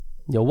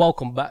Yo,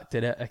 welcome back to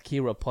the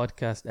AKIRA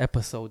podcast,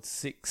 episode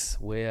 6.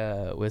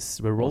 We're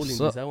rolling these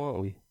out,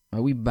 aren't we?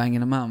 Are we banging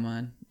them out,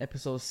 man?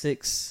 Episode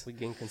 6. We're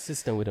getting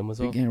consistent with them as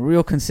well. We're getting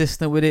real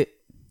consistent with it.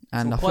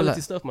 And some I quality feel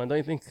like, stuff, man, don't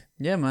you think?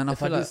 Yeah, man. I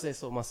feel do like say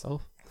so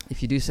myself.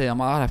 if you do say, I'll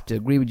have to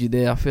agree with you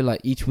there. I feel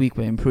like each week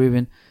we're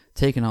improving,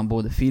 taking on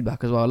board the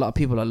feedback as well. A lot of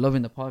people are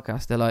loving the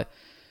podcast. They're like,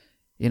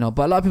 but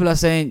a lot of people are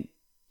saying,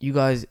 you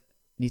guys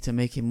need to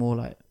make it more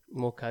like,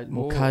 more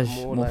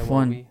casual, more like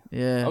fun.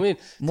 Yeah. I mean,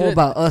 more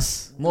about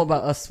us, what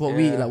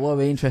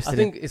we're interested in.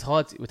 I think it's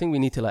hard. I think we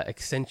need to like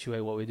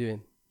accentuate what we're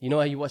doing. You know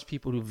how you watch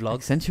people who vlog?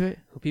 Accentuate?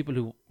 People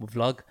who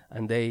vlog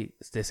and they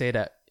say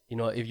that,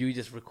 if you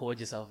just record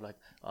yourself like,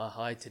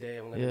 hi, today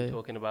I'm going to be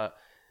talking about,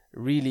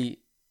 really,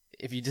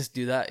 if you just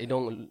do that, it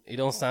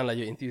don't sound like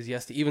you're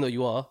enthusiastic, even though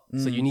you are.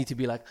 So you need to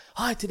be like,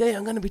 hi, today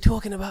I'm going to be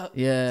talking about.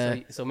 Yeah.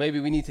 So maybe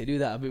we need to do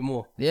that a bit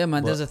more. Yeah,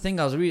 man. There's a thing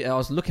I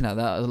was looking at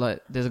that. I was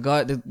like, there's a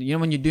guy.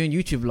 When you're doing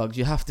YouTube vlogs,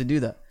 you have to do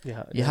that.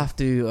 Yeah. You have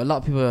to. A lot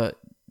of people,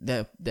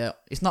 they're.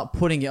 It's not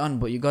putting it on,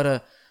 but you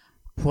gotta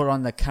put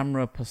on the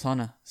camera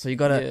persona. So you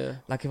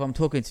gotta like if I'm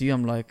talking to you,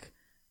 I'm like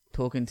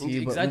talking to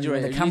you, but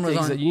when the camera's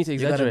on, you need to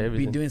exaggerate gotta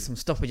everything. Be doing some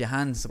stuff with your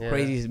hands, some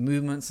crazy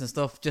movements and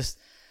stuff. Just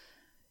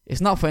it's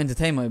not for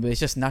entertainment, but it's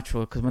just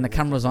natural because when the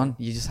camera's on,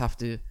 you just have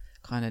to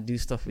kind of do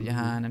stuff with your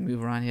hand and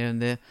move around here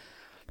and there.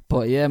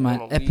 But yeah,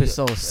 man,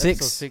 episode 6.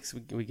 Episode 6,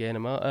 we're getting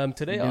them out.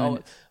 Today,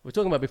 we're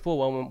talking about before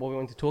what we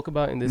want to talk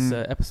about in this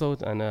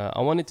episode, and I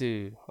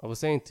was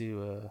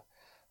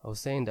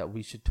saying that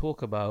we should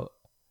talk about,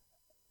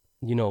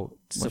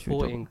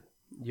 supporting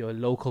your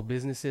local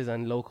businesses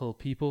and local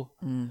people,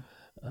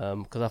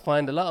 because I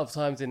find a lot of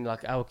times in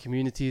like our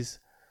communities,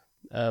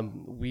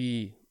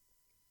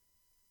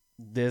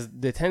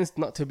 there tends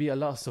not to be a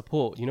lot of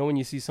support. When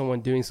you see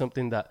someone doing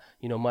something that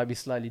might be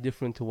slightly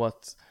different to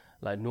what's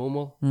like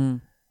normal,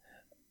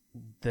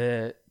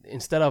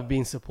 instead of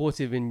being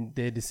supportive in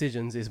their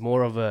decisions, is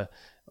more of a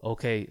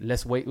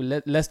let's wait,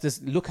 let's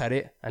just look at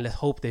it and let's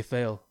hope they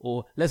fail,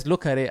 or let's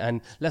look at it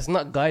and let's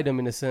not guide them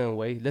in a certain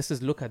way. Let's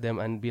just look at them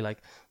and be like,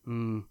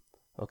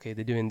 okay,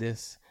 they're doing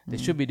this, they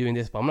should be doing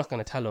this, but I'm not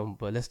going to tell them,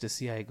 but let's just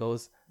see how it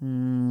goes.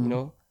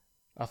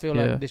 I feel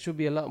like there should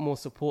be a lot more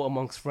support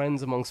amongst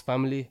friends, amongst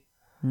family,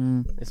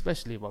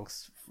 especially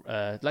amongst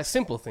like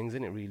simple things,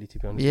 isn't it, really, to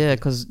be honest? Yeah,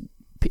 because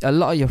a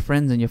lot of your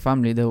friends and your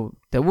family,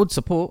 they would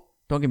support,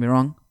 don't get me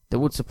wrong, they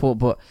would support,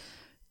 but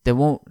they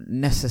won't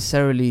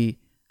necessarily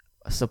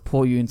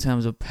support you in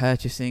terms of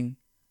purchasing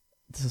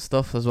the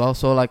stuff as well.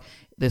 So like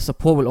the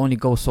support will only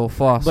go so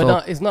far. But no,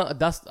 it's not,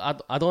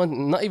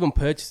 not even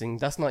purchasing,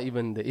 that's not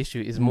even the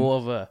issue. It's more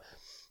of a,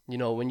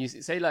 when you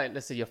say, like,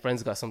 let's say your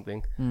friends got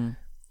something,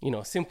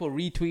 simple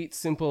retweets,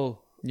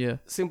 simple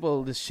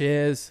the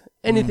shares,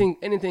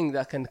 anything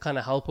that can kind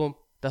of help them.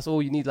 That's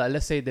all you need. Like,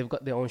 let's say they've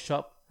got their own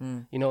shop.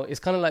 It's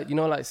kind of like,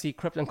 like, see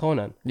Krept and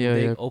Conan.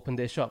 They opened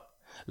their shop.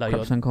 Like,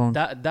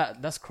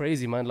 that's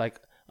crazy, man.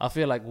 Like, I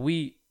feel like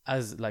we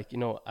as like,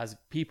 as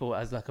people,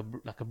 as like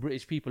a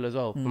British people as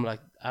well, from like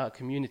our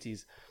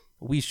communities,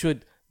 we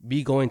should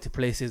be going to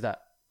places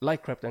that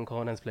like Krept and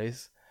Conan's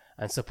place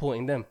and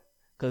supporting them,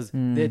 because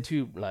they're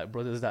two like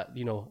brothers that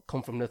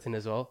come from nothing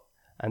as well,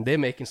 and they're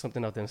making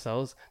something of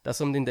themselves. That's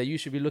something that you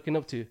should be looking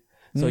up to.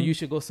 So you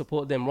should go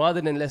support them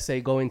rather than, let's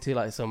say, go into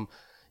like some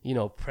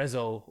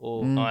Prezzo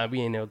or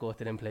we ain't never go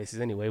to them places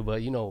anyway,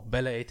 but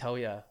Bella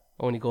Italia,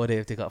 only go there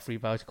if they got free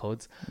voucher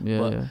codes.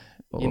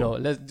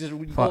 Let's just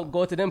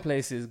go to them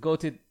places, go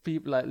to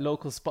people like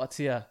local spots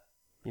here.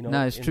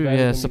 No, it's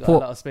true. Support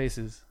a lot of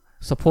spaces.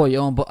 Support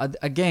your own, but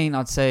again,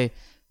 I'd say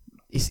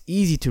it's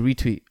easy to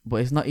retweet,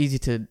 but it's not easy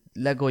to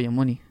let go of your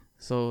money.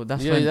 So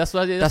that's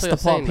the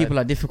part people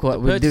are difficult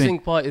with doing. The purchasing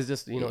part is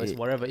just it's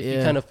whatever. If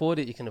you can afford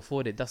it, you can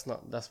afford it. That's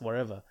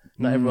whatever.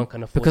 Not everyone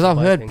can afford. Because I've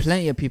heard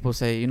plenty of people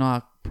say,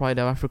 Pride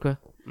of Africa.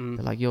 They're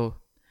like, yo,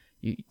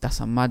 that's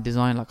a mad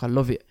design. Like, I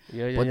love it.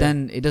 But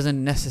then it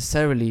doesn't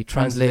necessarily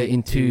translate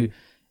into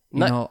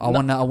I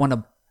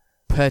wanna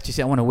purchase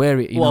it. I wanna wear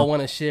it. I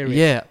wanna share it.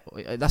 Yeah,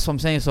 that's what I'm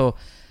saying. So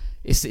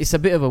it's a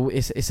bit of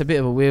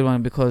a weird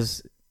one,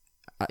 because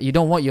you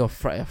don't want your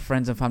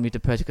friends and family to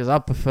purchase, because I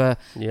prefer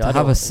to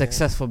have a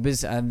successful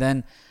business, and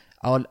then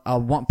I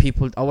want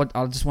people.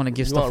 I just want to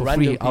give stuff for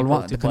free. I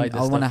want to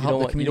help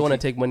the community. You don't want to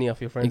take money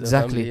off your friends.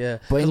 Exactly. Yeah.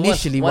 But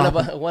initially, one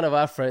of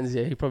our friends,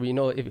 he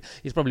probably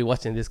he's probably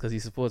watching this because he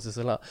supports us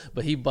a lot.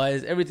 But he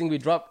buys everything we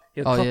drop.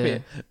 He'll copy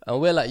it,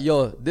 and we're like,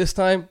 yo, this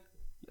time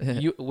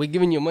we're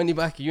giving your money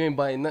back. You ain't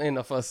buying nothing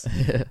of us.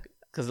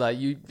 Cause like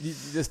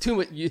there's too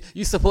much.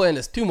 You supporting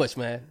us too much,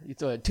 man. You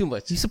doing too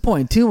much. You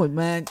supporting too much,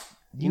 man.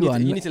 You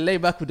need to lay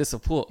back with the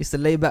support. It's the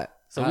lay back.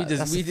 So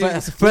that's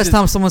the first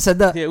time someone said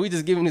that. Yeah, we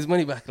just give him his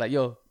money back. Like,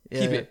 yo,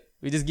 keep it.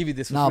 We just give you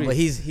this for free. But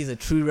he's a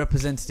true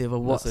representative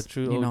of what's a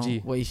true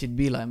OG. What you should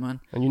be like, man.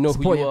 And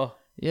who you are.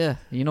 Yeah,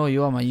 you know who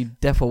you are, man. You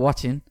deaf for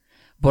watching.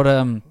 But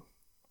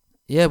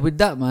with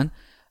that, man,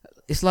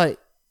 it's like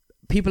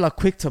people are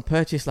quick to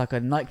purchase like a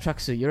Nike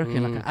tracksuit. You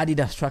reckon like an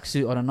Adidas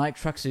tracksuit or a Nike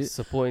tracksuit,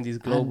 supporting these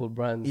global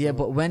brands. Yeah,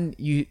 but when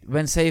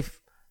say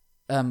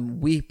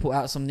we put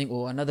out something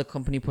or another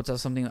company puts out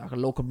something like a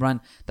local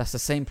brand that's the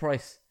same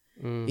price,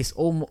 it's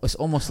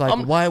almost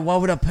like why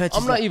would I purchase?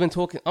 I'm not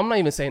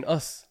even saying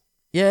us.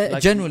 Yeah,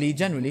 like, generally,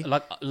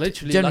 like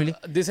literally,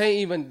 like, this ain't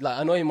even like.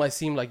 I know it might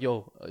seem like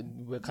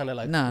we're kind of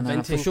like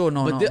no, for sure,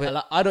 no, but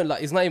like, I don't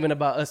like. It's not even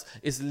about us.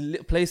 It's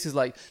places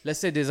like, let's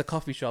say there's a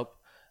coffee shop.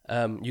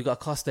 You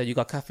got Costa, you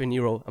got Cafe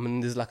Nero. I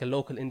mean, there's like a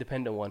local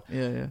independent one.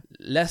 Yeah.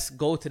 Let's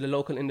go to the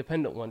local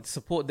independent one.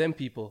 Support them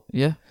people.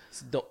 Yeah.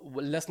 So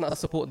let's not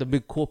support the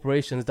big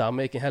corporations that are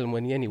making hell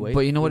money anyway.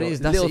 But you know what it is?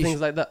 That's little things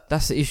like that.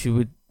 That's the issue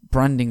with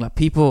branding. Like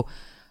people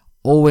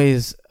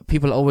always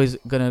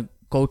gonna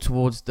go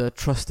towards the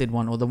trusted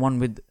one or the one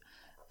with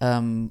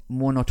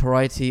more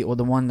notoriety or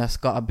the one that's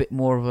got a bit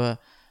more of a,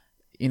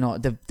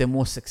 they're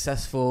more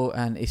successful,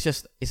 and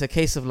it's a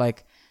case of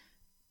like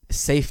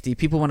safety.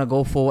 People want to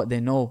go for what they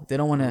know. They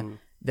don't want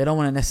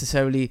to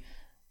necessarily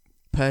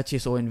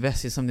purchase or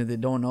invest in something they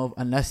don't know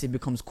unless it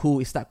becomes cool.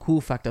 It's that cool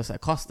factor. It's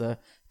like Costa,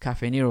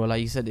 Cafe Nero,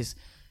 like you said,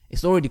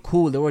 it's already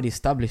cool. They're already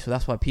established, so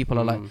that's why people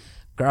are like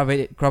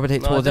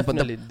gravitate towards it. But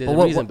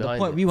the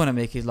point we want to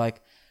make is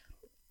like,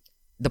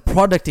 the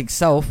product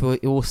itself,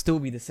 it will still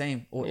be the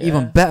same or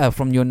even better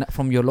from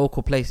your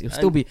local place.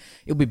 It'll be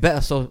better.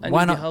 So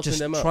why not just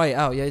try it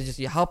out? Yeah, just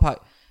you help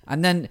out,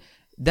 and then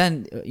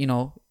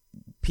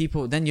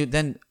people,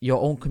 then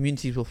your own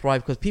communities will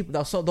thrive, because people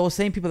those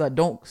same people that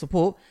don't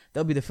support,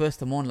 they'll be the first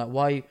to mourn. Like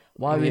why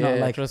are we not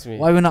like,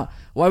 why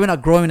we're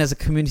not growing as a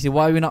community?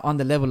 Why are we not on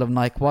the level of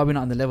Nike? Why are we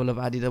not on the level of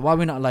Adidas? Why are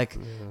we not like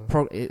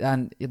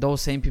and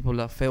those same people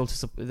that fail to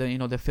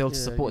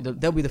support,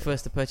 they'll be the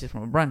first to purchase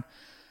from a brand.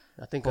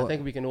 I think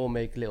we can all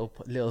make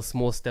little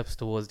small steps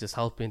towards just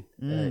helping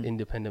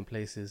independent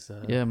places.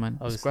 Yeah, man.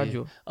 It's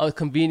gradual.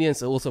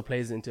 Convenience also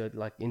plays into it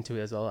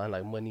as well, and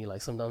like money.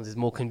 Like sometimes it's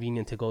more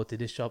convenient to go to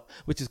this shop,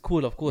 which is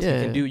cool. Of course,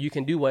 you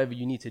can do whatever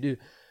you need to do.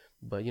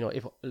 But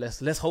if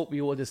let's hope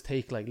we all just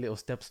take like little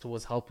steps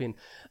towards helping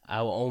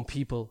our own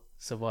people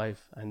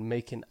survive and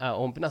making our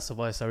own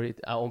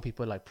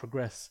people like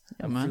progress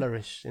and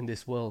flourish in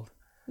this world.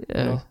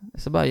 Yeah,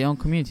 it's about your own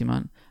community,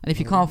 man. And if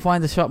you can't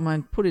find the shop,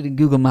 man, put it in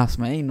Google Maps,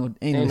 man. Ain't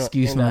no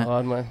excuse, man.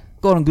 Hard, man.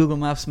 Go on Google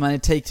Maps, man.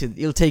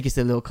 It'll take you to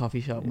the little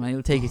coffee shop, man.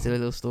 It'll take you to the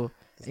little store.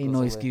 Ain't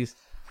no excuse.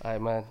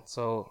 Alright, man.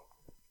 So,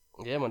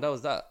 yeah, man, that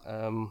was that.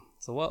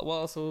 So what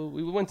else? So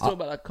we went to talk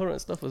about like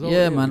current stuff as well.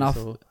 Yeah, man.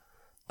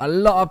 A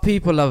lot of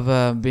people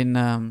have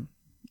been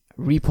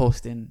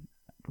reposting,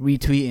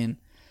 retweeting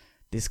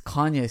this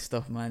Kanye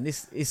stuff, man.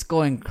 This is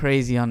going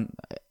crazy on.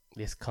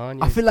 Yes,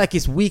 Kanye. I feel like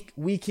it's week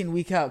in,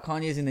 week out.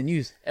 Kanye's in the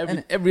news.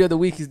 Every other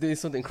week he's doing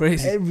something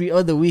crazy. Every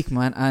other week,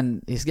 man,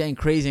 and it's getting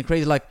crazy and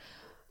crazy. Like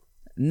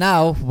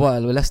now,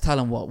 well, let's tell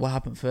him what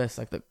happened first.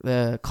 Like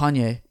the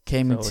Kanye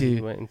came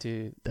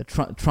into the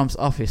Trump's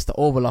office, the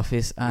Oval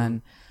Office,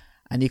 and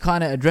he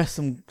kind of addressed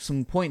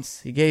some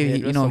points. He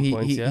gave,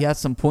 he had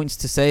some points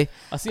to say.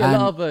 I see a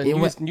lot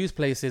of news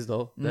places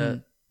though.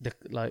 They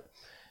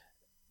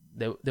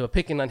were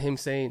picking on him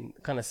saying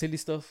kind of silly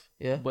stuff.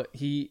 Yeah, but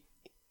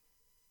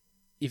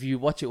if you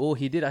watch it all,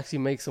 he did actually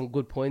make some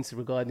good points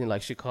regarding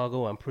like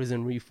Chicago and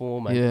prison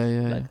reform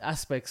and like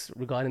aspects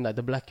regarding like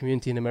the black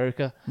community in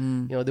America.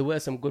 There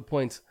were some good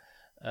points.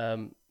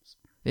 Like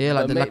the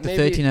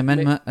 13th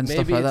Amendment and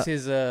stuff like that. Maybe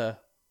it's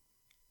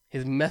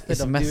his method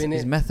doing it.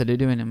 His method of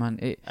doing it,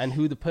 man. And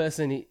who the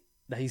person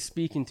that he's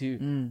speaking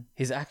to,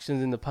 his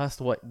actions in the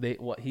past, what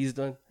he's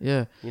done.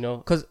 Yeah,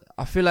 because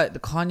I feel like the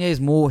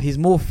Kanye he's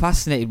more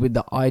fascinated with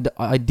the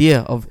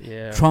idea of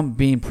Trump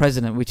being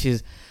president, which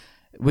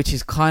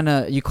is kind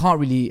of, you can't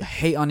really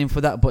hate on him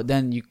for that, but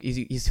then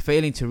he's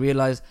failing to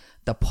realize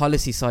the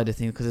policy side of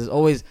things, because there's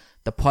always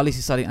the policy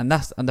side, and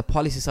the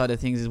policy side of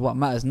things is what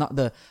matters, not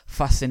the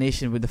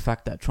fascination with the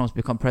fact that Trump's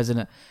become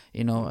president.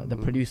 The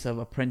producer of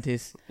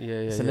Apprentice,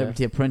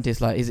 Celebrity Apprentice,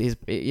 like is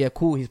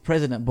cool, he's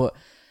president, but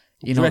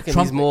Trump,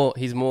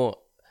 he's more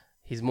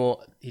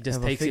he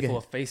just takes it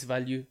for face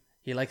value.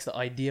 He likes the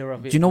idea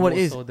of it. Do you know what it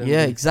is?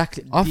 Yeah,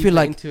 exactly. I feel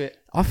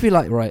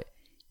like right,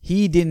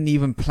 he didn't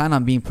even plan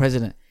on being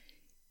president.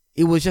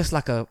 It was just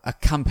like a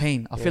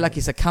campaign. I feel like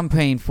it's a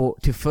campaign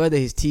to further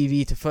his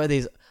TV, to further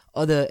his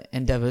other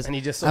endeavors.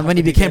 And when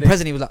he became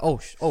president, he was like,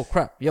 oh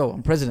crap,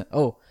 I'm president.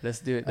 Oh, let's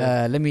do it.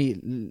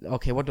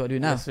 What do I do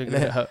now? Let's figure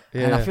it out.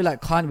 Yeah. And I feel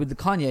like with the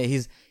Kanye,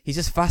 he's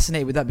just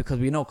fascinated with that, because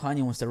we know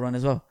Kanye wants to run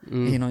as well,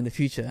 in the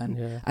future,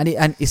 and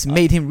it's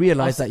made him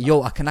realize that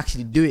I can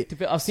actually do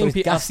it. I've seen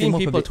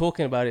people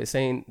talking about it,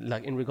 saying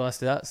like in regards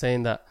to that,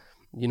 saying that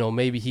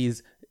maybe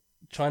he's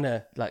trying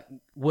to like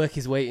work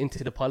his way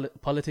into the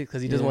politics,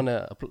 because he doesn't want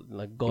to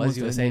like go, as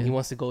you were saying, he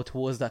wants to go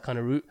towards that kind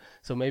of route.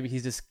 So maybe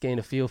he's just getting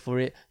a feel for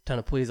it, trying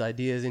to put his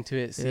ideas into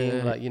it,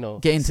 seeing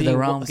get into the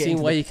realm, seeing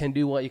what you can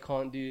do, what you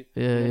can't do.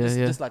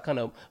 Just like kind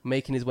of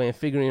making his way and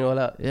figuring it all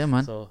out. Yeah,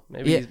 man. So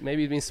maybe he's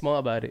being smart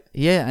about it.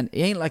 Yeah, and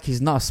it ain't like he's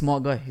not a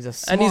smart guy. He's a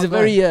smart guy.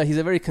 And he's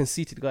a very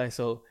conceited guy.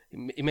 So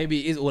maybe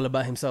it is all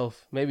about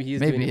himself. Maybe he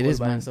is doing it all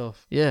about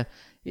himself. Yeah.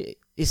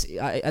 It's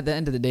at the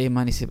end of the day,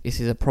 man, it's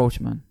his approach,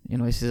 man.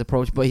 It's his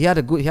approach. But he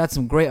had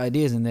some great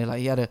ideas in there. Like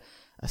he had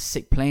a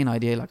sick plane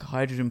idea, like a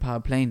hydrogen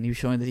powered plane. He's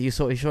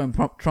showing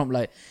Trump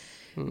like,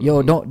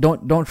 yo,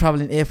 don't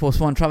travel in Air Force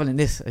One, travel in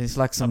this. It's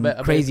like some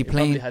crazy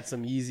plane. Probably had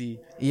some easy.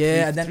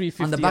 Yeah, and then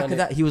on the back of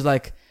that, he was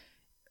like,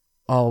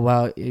 oh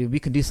wow, we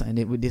can do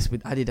something with this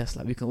with Adidas.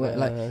 Like we can wear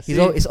like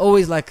it's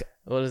always like.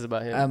 What is it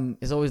about him?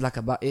 It's always like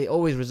about it. It's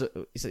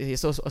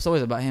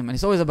always about him, and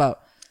it's always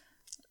about.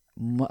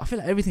 I feel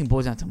like everything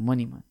boils down to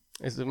money, man.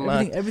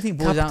 Everything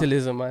boils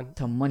capitalism, man.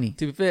 To money.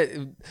 To be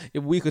fair,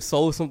 if we could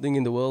solve something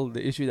in the world,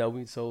 the issue that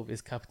we solve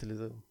is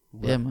capitalism.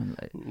 But, yeah, man.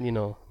 Like,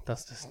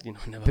 that's just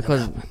never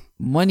because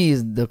money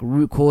is the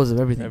root cause of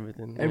everything.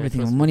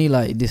 Everything. Yeah, money,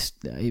 like this,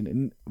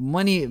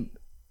 money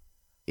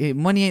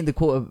ain't the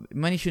core.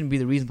 Money shouldn't be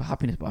the reason for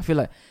happiness. But I feel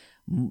like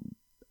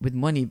with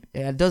money,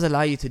 it does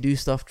allow you to do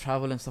stuff,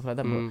 travel and stuff like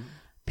that. But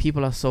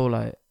people are so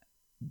like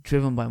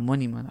driven by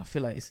money, man. I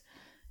feel like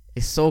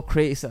it's so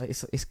crazy.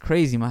 It's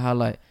crazy, man. How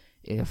like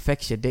it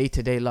affects your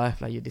day-to-day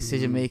life, like your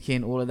decision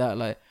making, all of that.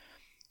 Like,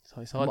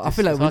 so it's hard. I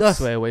feel like with us,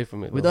 stay away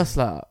from it. With us,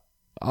 like,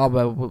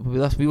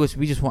 with us,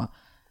 we just want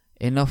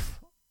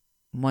enough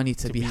money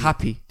to be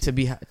happy, to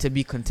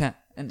be content,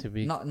 and to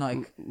be not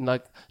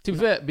like to be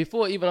fair.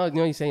 Before even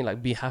you're saying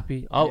like be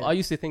happy. I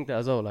used to think that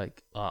as well.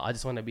 Like I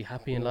just want to be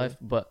happy in life.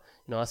 But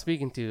I was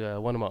speaking to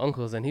one of my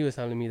uncles, and he was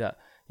telling me that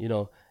you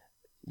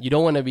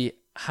don't want to be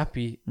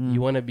happy.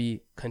 You want to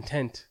be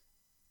content,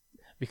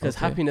 because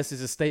happiness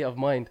is a state of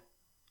mind.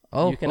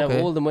 You can have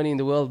all the money in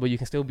the world, but you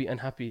can still be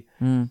unhappy.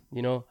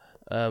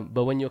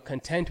 But when you're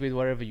content with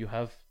whatever you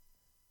have,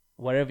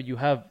 you're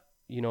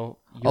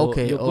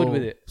good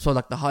with it. So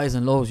like the highs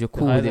and lows, you're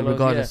cool with it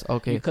regardless. Yeah.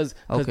 Okay. Because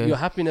your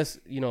happiness,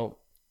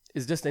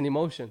 is just an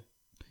emotion.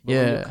 But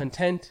when you're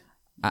content,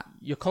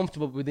 you're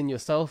comfortable within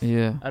yourself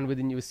and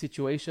within your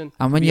situation.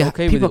 And when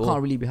people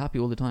can't really be happy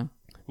all the time.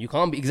 You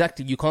can't be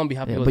happy all the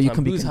time. But you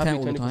can be content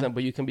all the time.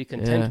 But you can be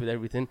content with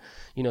everything.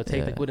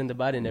 Take the good and the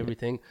bad in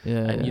everything.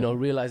 And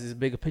realize there's a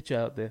bigger picture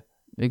out there.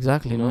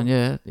 Exactly, man.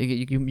 Yeah,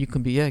 you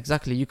can be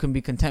exactly. You can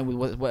be content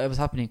with whatever's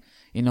happening.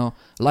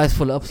 Life's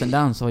full of ups and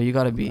downs, so you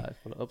gotta be.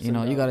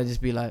 You gotta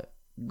just be like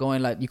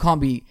going like you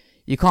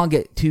can't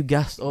get too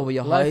gassed over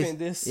your highs. Life ain't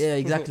this. Yeah,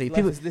 exactly.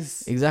 Life is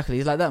this. Exactly.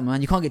 It's like that,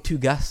 man. You can't get too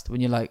gassed when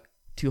you're like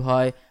too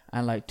high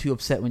and like too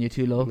upset when you're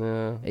too low.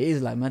 Yeah. It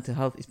is like mental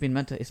health. It's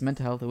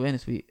mental health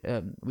awareness week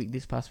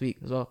this past week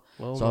as well.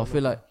 So I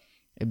feel like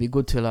it'd be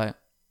good to like.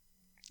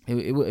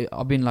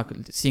 I've been like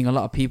seeing a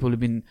lot of people who've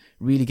been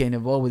really getting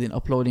involved with it,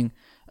 uploading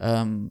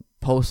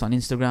posts on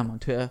Instagram, on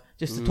Twitter,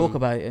 just to talk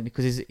about it, and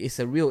because it's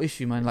a real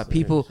issue, man. Like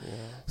people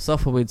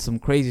suffer with some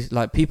crazy,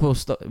 like people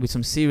with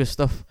some serious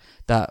stuff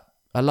that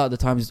a lot of the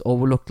times is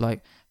overlooked.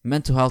 Like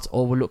mental health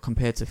overlooked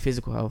compared to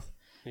physical health.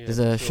 There's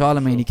a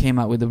Charlemagne. He came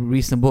out with a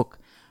recent book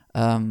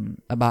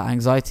about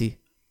anxiety.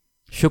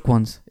 Shook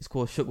Ones. It's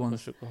called Shook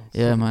Ones.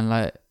 Yeah, man.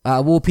 Like out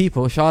of all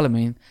people,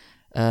 Charlemagne,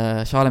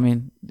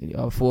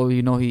 for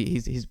he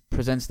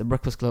presents the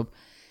Breakfast Club.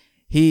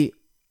 He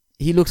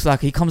looks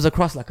like he comes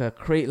across like a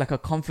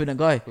confident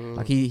guy.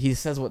 Like he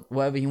says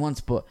whatever he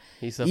wants, but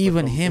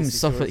even him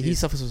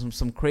suffers from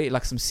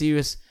some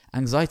serious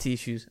anxiety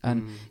issues.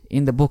 And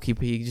in the book,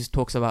 he just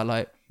talks about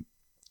like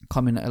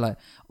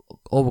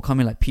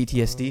overcoming like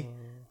PTSD,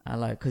 and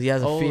like because he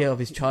has a fear of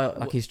his child,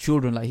 like his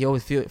children. Like he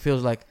always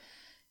feels like.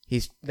 He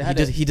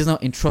does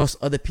not entrust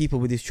other people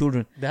with his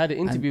children. They had an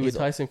interview with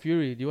Tyson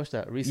Fury. Did you watch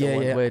that recent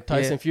one? Where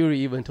Tyson Fury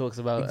even talks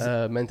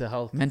about mental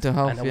health.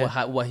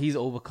 And what he's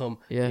overcome.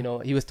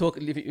 Yeah. He was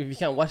talking, if you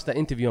can't watch that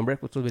interview on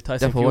Breakfast with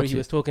Tyson Fury, he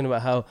was talking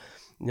about how,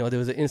 there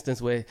was an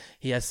instance where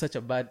he had such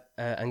a bad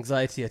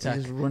anxiety attack.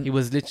 He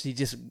was literally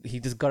he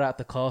just got out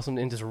the car or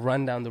something and just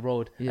ran down the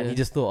road. And he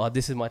just thought,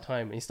 this is my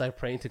time. And he started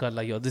praying to God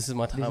like, this is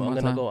my time. I'm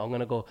going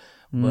to go.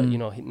 But,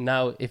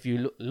 now if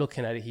you're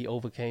looking at it, he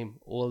overcame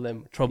all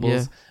them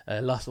troubles,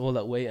 lost all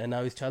that weight. And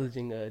now he's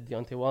challenging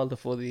Deontay Wilder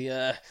for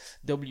the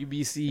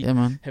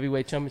WBC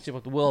heavyweight championship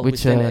of the world,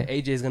 which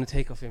AJ is going to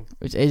take off him.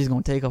 Which AJ is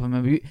going to take off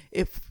him.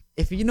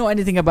 If you know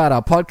anything about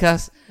our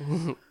podcast...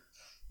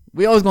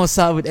 We always gonna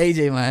start with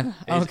AJ, man.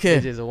 I don't care.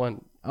 AJ's the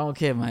one. I don't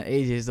care, man.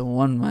 AJ is the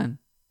one, man.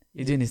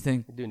 He's doing his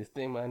thing.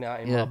 Man.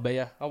 I'm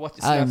Marbella. I watch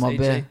his snaps,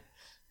 AJ.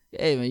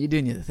 Hey, man, you're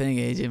doing your thing,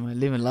 AJ, man.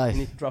 Living life. We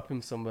need to drop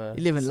him some... You're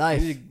living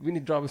life. We need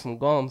to drop him some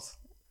gums.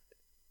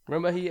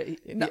 Remember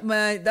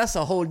man, that's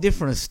a whole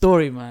different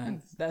story,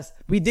 man.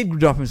 We did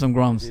drop him some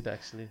grams. We did,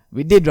 actually.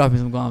 We did drop him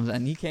some grams,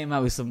 and he came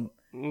out with some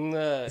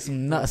very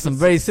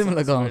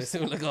similar guns. Very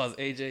similar guns.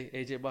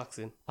 AJ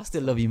boxing. I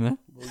still love you, man.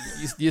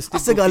 You I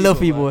still got love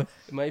for you, boy.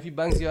 Man, if he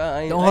bangs you out,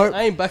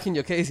 I ain't backing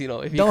your case,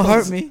 If don't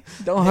hurt me.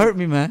 Don't hurt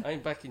me, man. I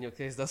ain't backing your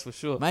case, that's for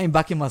sure. I ain't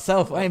backing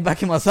myself. I ain't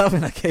backing myself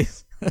in that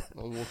case.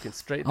 I'm walking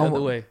straight the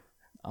other way.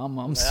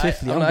 I'm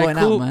swiftly. I'm going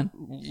out, man.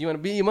 You want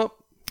to beat him up?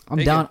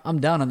 I'm down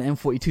on the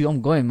M42.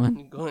 I'm going, man.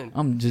 I'm going.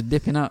 I'm just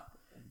dipping out.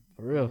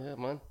 For real. Yeah,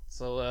 man.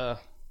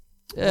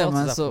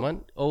 So,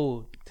 man.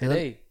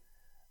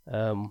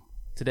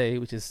 Today,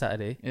 which is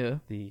Saturday. Yeah.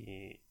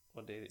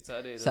 What day?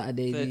 Saturday.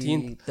 Saturday,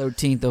 13th.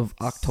 13th of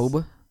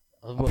October.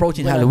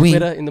 Approaching Halloween.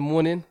 Twitter in the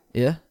morning.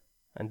 Yeah.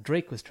 And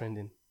Drake was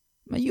trending.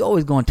 Man, you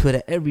always go on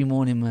Twitter every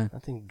morning, man. I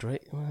think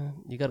Drake, man.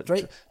 You got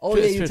Drake. Oh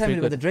yeah, you tell me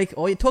about the Drake.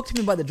 Oh, you talk to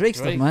me about the Drake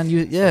stuff, man.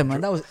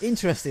 Man. That was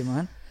interesting,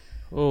 man.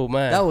 Oh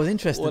man, that was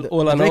interesting.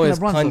 All I know is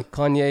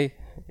Kanye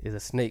is a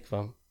snake,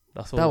 fam.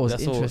 That's all. That was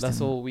interesting.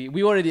 That's all.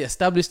 We already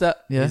established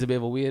that. Yeah. He's a bit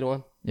of a weird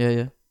one.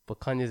 Yeah. But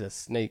Kanye's a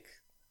snake.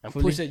 And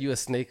Pusha, you a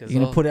snake as well. You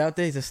gonna put it out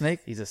there? He's a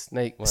snake. He's a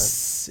snake, man.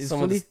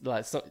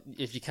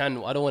 If you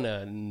can, I don't want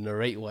to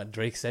narrate what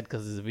Drake said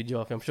because there's a video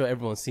of him. I'm sure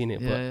everyone's seen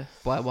it.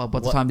 But by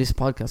the time this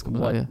podcast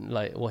comes out,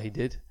 like what he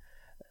did,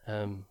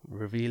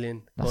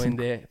 revealing, going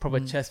there,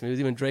 proper chess moves.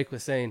 Even Drake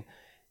was saying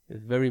it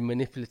was very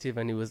manipulative,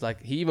 and he was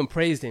like, he even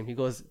praised him. He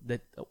goes that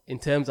in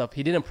terms of,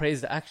 he didn't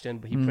praise the action,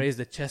 but he praised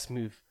the chess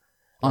move.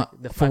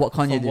 For what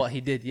Kanye did? What he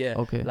did, yeah.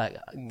 Okay. Like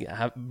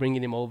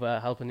bringing him over,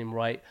 helping him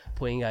write,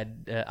 putting out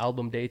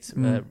album dates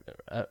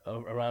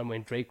around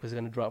when Drake was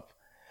going to drop.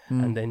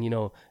 And then,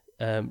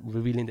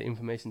 revealing the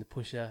information to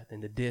Pusha,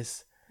 then the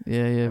diss.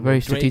 Yeah, very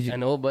Drake strategic.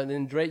 And all, but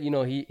then Drake,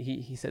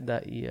 he said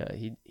that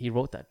he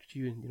wrote that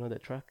tune,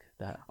 that track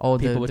that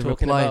people were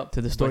talking about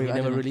to the story he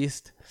never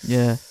released.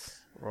 Yeah.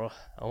 Bro,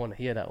 I want to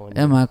hear that one.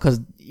 Yeah, man,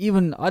 because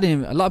even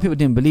a lot of people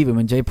didn't believe it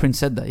when Jay Prince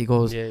said that. He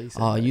goes,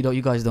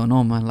 you guys don't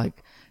know, man,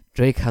 like,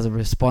 Drake has a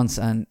response,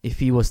 and if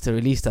he was to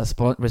release that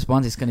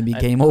response, it's going to be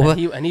game over.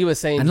 And he was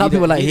saying, and a lot of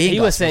people like he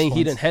was saying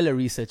he didn't hella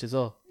research as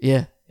well.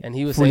 Yeah, and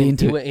he was saying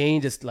he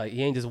ain't just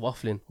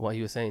waffling what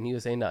he was saying. He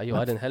was saying that I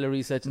didn't hella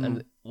research,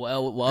 and what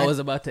I was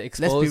about to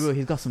expose. Let's be real,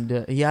 he's got some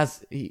dirt.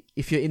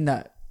 If you're in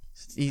that,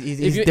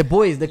 the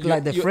boys,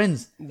 they're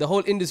friends. The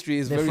whole industry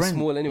is very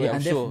small anyway.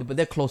 I'm sure, but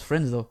they're close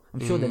friends though.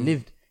 I'm sure they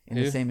lived in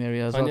the same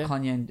area as well.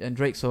 Kanye and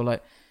Drake. So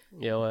like,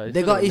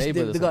 they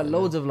got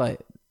loads of like.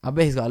 I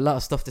bet he's got a lot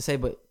of stuff to say,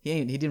 but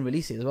he didn't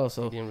release it as well.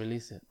 So he didn't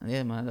release it.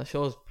 Yeah, man, that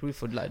shows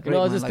proof of like Drake. I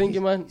was just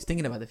thinking, man. He's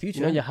thinking about the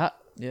future. Your hat.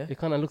 Yeah. It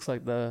kind of looks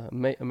like the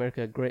Make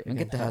America Great Again.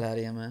 Get the hell out of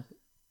here, man.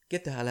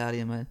 Get the hell out of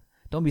here, man.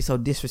 Don't be so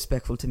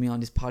disrespectful to me on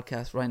this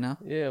podcast right now.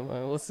 Yeah,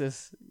 man. What's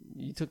this?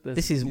 You took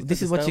this.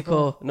 This is what you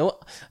call. No,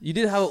 you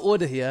did have an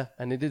order here,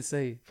 and it did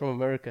say from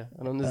America,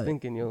 and I'm just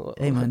thinking,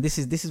 hey, man, this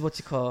is what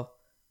you call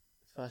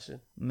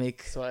fashion.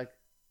 Make swag.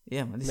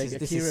 Yeah, man.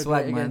 This is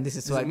swag, man. Again. This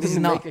is swag. This is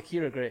not make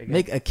AKIRA great again.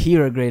 Make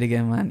AKIRA great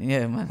again, man.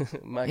 Yeah, man.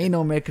 Ain't no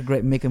America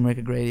great. Make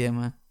America great, yeah,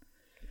 man.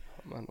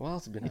 Man, what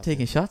else has been happening? You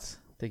taking shots?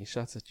 Taking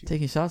shots at you.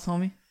 Taking shots,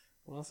 homie.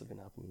 What else has been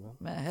happening, man?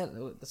 Man,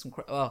 hell, that's some.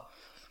 Well,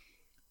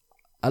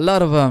 a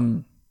lot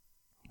of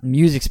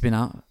music's been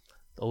out.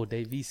 Oh,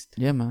 Dave East.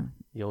 Yeah, man.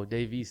 Yo,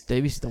 Dave East.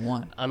 Dave East the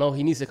one. I know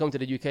he needs to come to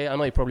the UK. I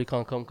know he probably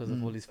can't come because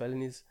of all his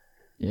felonies.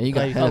 Yeah, he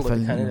got hella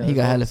felonies. He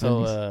got hella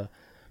felonies.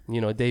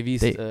 So, Dave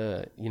East,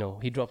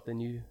 he dropped the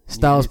new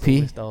Styles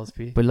P.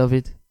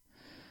 Beloved.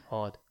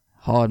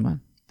 Hard,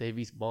 man. Dave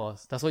East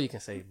bars. That's what you can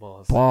say,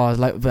 bars. Bars.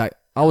 Like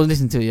I was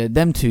listening to it,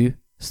 them two,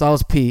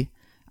 Styles P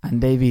and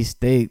Dave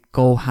East, they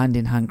go hand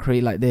in hand.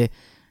 Create like their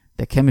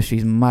chemistry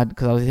is mad.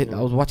 Because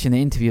I was watching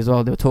the interview as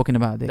well. They were talking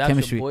about their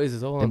chemistry. The boys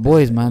as well. The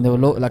boys, man. They were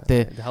like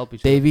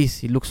Dave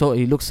East. He looks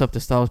up to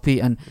Styles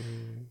P, and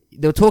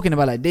they were talking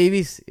about like Dave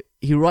East.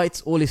 He writes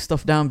all his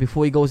stuff down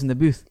before he goes in the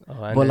booth.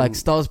 But like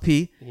Styles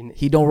P,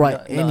 he don't write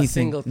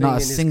anything.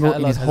 Not a single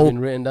in his whole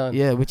written down.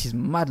 Yeah, which is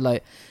mad.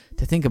 Like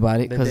to think about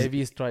it, because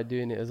Davies tried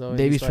doing it as well.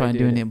 Davies tried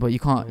doing it, but you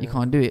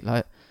can't do it.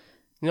 Like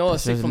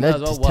what's sick from that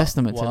as well?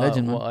 Testament to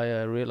legend, man. What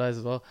I realized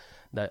as well,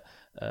 that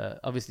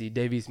obviously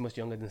Davies is much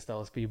younger than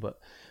Styles P,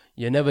 but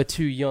you're never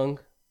too young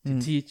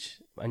to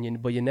teach,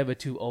 but you're never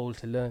too old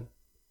to learn.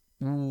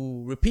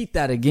 Ooh, repeat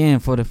that again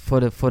for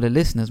the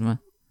listeners, man.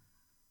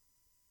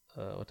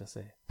 What I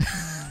say?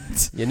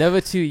 You're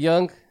never too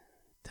young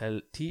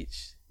to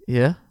teach.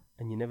 Yeah.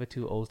 And you're never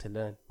too old to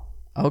learn.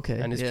 Okay.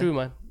 And it's true,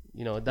 man.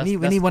 That's we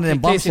need one of them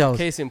bombshells.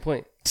 Case in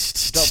point.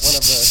 Drop one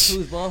of the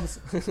cruise bombs.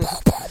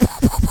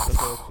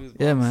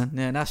 Yeah, man.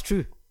 Yeah, that's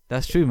true.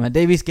 That's true, man.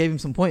 Davies gave him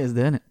some pointers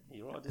there, innit?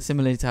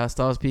 Similar to how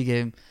Styles P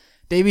gave him.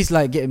 Davies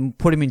like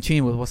put him in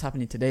tune with what's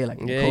happening today, like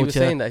culture, he was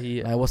saying that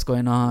like what's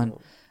going on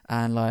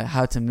and like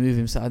how to move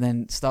himself. And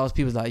then Styles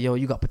P was like, "Yo,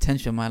 you got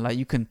potential, man. Like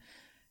you can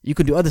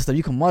do other stuff.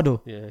 You can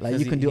model. Like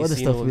you can do other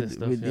stuff with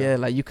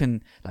like you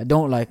can like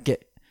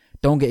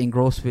don't get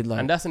engrossed with like."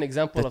 And that's an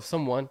example of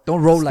someone.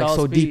 Don't roll like Styles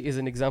so P deep. Is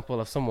an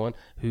example of someone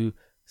who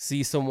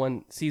sees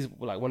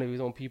like one of his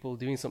own people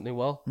doing something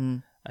well,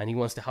 and he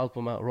wants to help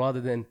him out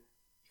rather than,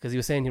 because he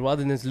was saying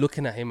rather than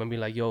looking at him and be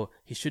like, "Yo,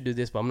 he should do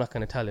this," but I'm not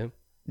gonna tell him.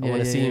 I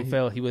want to see him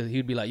fail.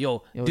 He'd be like,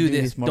 "Yo, do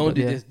this, don't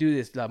do this, do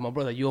this." Like, my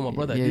brother, you're my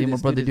brother. Yeah, my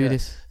brother, do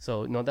this.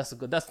 So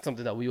that's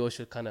something that we all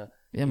should kind of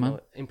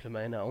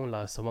implement in our own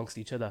lives amongst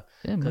each other.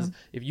 Because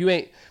if you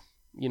ain't,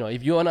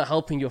 if you're not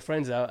helping your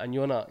friends out and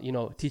you're not,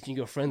 teaching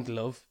your friends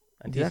love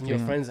and teaching your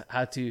friends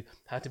how to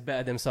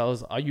better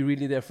themselves, are you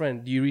really their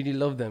friend? Do you really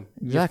love them?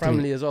 Your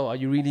family as well. Are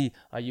you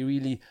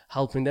really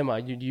helping them?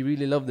 Do you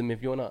really love them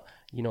if you're not,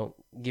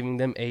 giving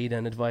them aid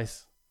and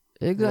advice?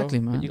 Exactly,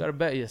 man. But you gotta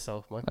better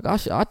yourself, man.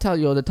 Like I tell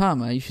you all the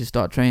time, man. You should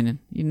start training.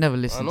 You never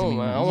listen to me,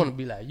 man. I want to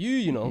be like you,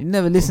 You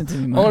never listen to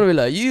me, man. I want to be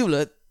like you,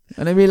 blood.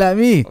 And then be like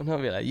me. I want to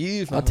be like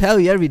you, man. I tell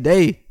you every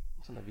day.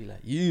 I want to be like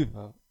you,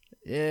 man.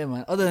 Yeah,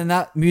 man. Other than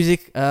that,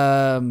 music,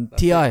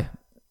 T.I.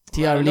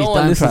 T.I. released no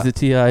one listens to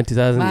T.I. in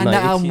 2019. Man,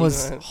 that album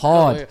was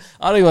hard.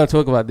 I don't even want to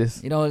talk about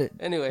this. You know,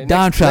 anyway,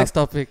 Downtrap. Next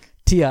topic.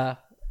 T.I.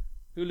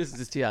 Who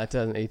listens to T.I. in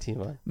 2018,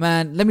 man?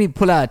 Man, let me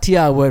pull out a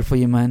T.I. word for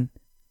you, man.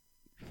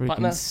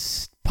 Partner?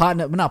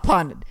 Partner, but not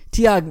partner.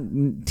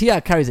 T.I.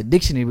 carries a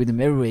dictionary with him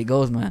everywhere he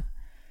goes, man.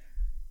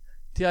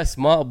 T.I.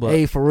 smart, but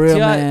hey, for real,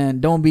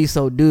 man, don't be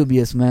so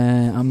dubious,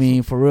 man. I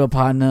mean, for real,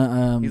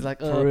 partner. He's like,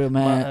 for real,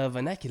 man. My,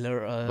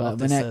 vernacular of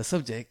this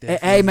subject.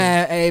 Hey,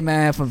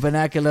 man, from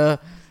vernacular.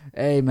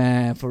 Hey,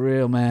 man, for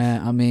real,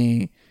 man. I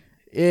mean,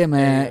 yeah,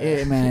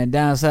 man,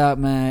 down south,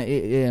 man.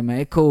 Yeah,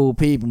 man, cool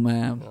people,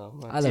 man. Oh,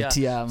 man. I love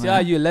T.I., man. T.I.,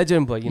 you a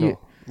legend, but you know.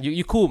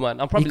 You cool,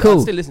 man. I'm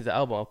cool. still listening to the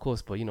album, of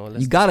course, but you know.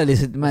 You gotta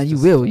listen, man. You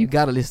will. You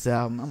gotta listen to the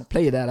album. I'm gonna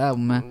play you that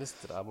album, man. I'm listen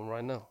to the album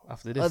right now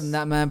after this. Other than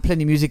that, man,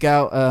 plenty of music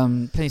out.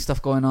 Plenty of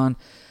stuff going on.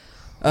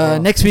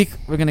 Next week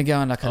we're gonna get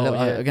on like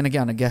we're gonna get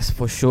on a guest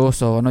for sure.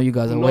 So I know you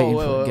guys are waiting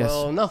for a guest.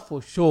 Well, not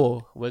for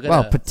sure. We're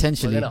gonna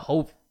potentially. We're gonna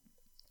hope.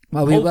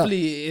 Well,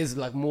 hopefully, it is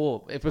like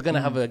more. If we're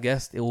gonna have a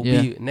guest, it will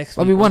be next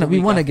week. We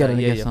want to get a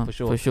guest on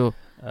for sure.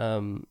 I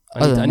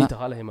need to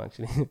holler him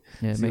actually.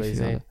 Yeah, make sure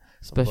you holler.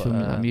 Special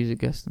music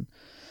guest.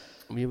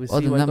 We will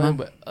see what's going,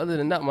 but other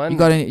than that, man, you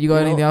got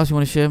anything else you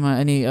want to share,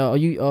 man? Any?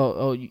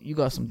 You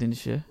got something to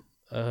share?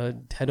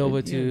 Head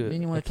over to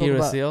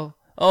AKIRA CL.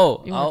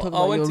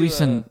 I went to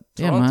recent.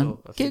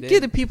 Toronto, man.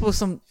 Give the people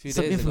some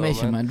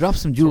information, man. Drop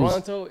some jewels.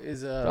 Toronto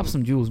is drop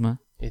some jewels, man.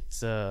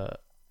 It's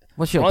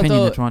What's your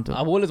opinion of Toronto?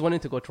 I've always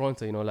wanted to go to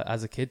Toronto, you know, like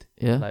as a kid.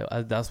 Yeah.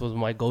 Like that was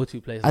my go-to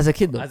place. As a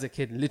kid, though? As a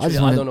kid. Literally,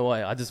 I don't know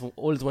why. I just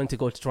always wanted to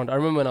go to Toronto. I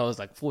remember when I was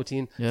like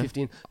 14,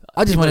 15.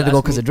 I just wanted to go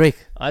because of Drake.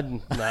 I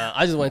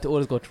just wanted to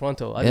always go to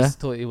Toronto. I just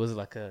thought it was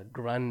like a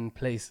grand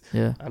place.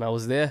 Yeah. And I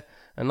was there.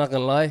 And not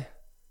gonna lie,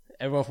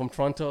 everyone from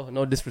Toronto,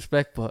 no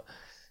disrespect, but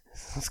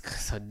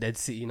it's a dead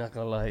city, not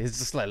gonna lie. It's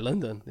just like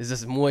London. It's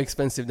just more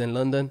expensive than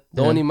London.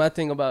 The only mad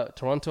thing about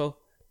Toronto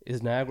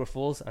is Niagara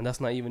Falls, and that's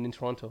not even in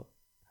Toronto.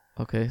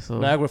 Okay, so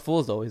Niagara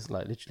Falls though is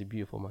like literally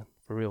beautiful, man.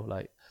 For real,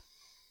 like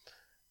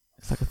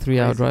it's like a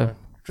 3-hour drive.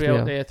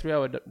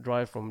 3-hour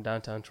drive from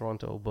downtown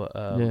Toronto. But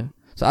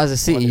so as a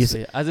city,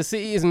 honestly, as a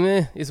city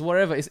it's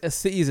whatever. It's a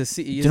city is a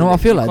city. Do you know what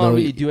I feel like though? You can't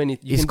really do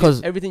anything. It's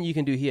because everything you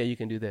can do here, you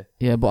can do there.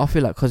 Yeah, but I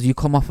feel like because you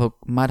come off a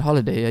mad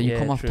holiday, you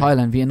come off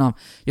Thailand, Vietnam,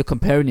 you're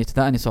comparing it to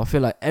that, and so I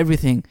feel like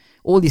everything,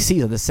 all these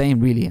cities are the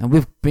same really, and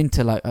we've been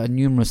to like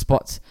numerous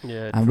spots,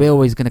 and we're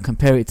always gonna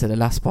compare it to the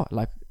last spot,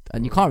 like.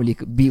 And you can't really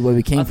beat where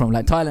we came from.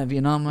 Like Thailand,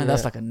 Vietnam, man,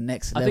 that's like a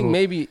next level. I think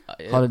maybe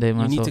holiday,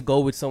 man. You need to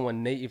go with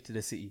someone native to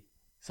the city.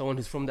 Someone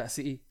who's from that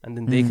city. And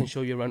then they can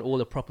show you around all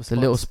the proper spots. The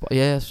little spot,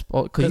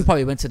 because you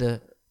probably went to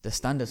the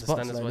standard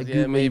spots. Like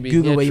maybe.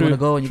 Google where you want to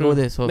go and you go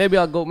there. So maybe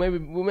I'll go. Maybe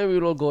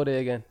we'll all go there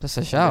again. That's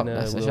a shout.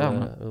 That's a shout,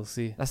 man. We'll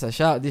see. That's a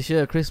shout this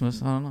year,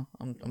 Christmas. I don't know.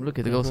 I'm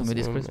looking to go somewhere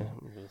this Christmas.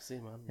 We'll see,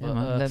 man. Yeah,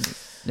 man.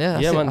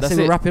 That's it.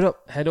 We'll wrap it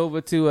up. Head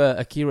over to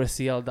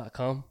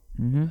AKIRACL.com.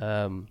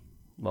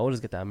 I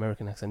always get that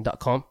American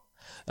accent.com.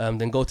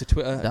 Then go to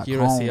Twitter,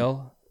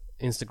 AKIRACL,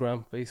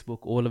 Instagram, Facebook,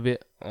 all of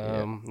it.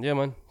 Yeah,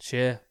 man.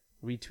 Share,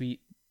 retweet,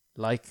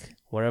 like,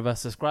 wherever.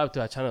 Subscribe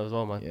to our channel as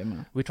well, man. Yeah,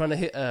 man. We're trying to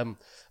hit,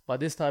 by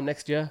this time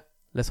next year,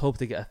 let's hope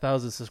to get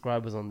 1,000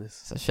 subscribers on this.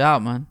 It's a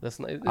shout, man. That's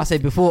not, I say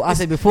before. It's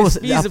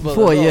feasible.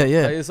 Before,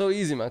 yeah. Like, it's so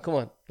easy, man. Come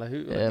on. Like,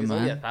 it's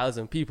only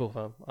 1,000 people,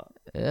 fam.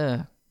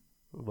 Yeah.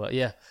 But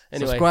yeah.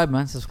 Anyway. Subscribe,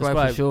 man.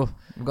 Subscribe for sure.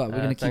 We're going to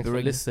keep it thanks for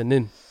regular.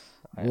 listening.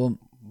 Well,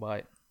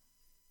 bye.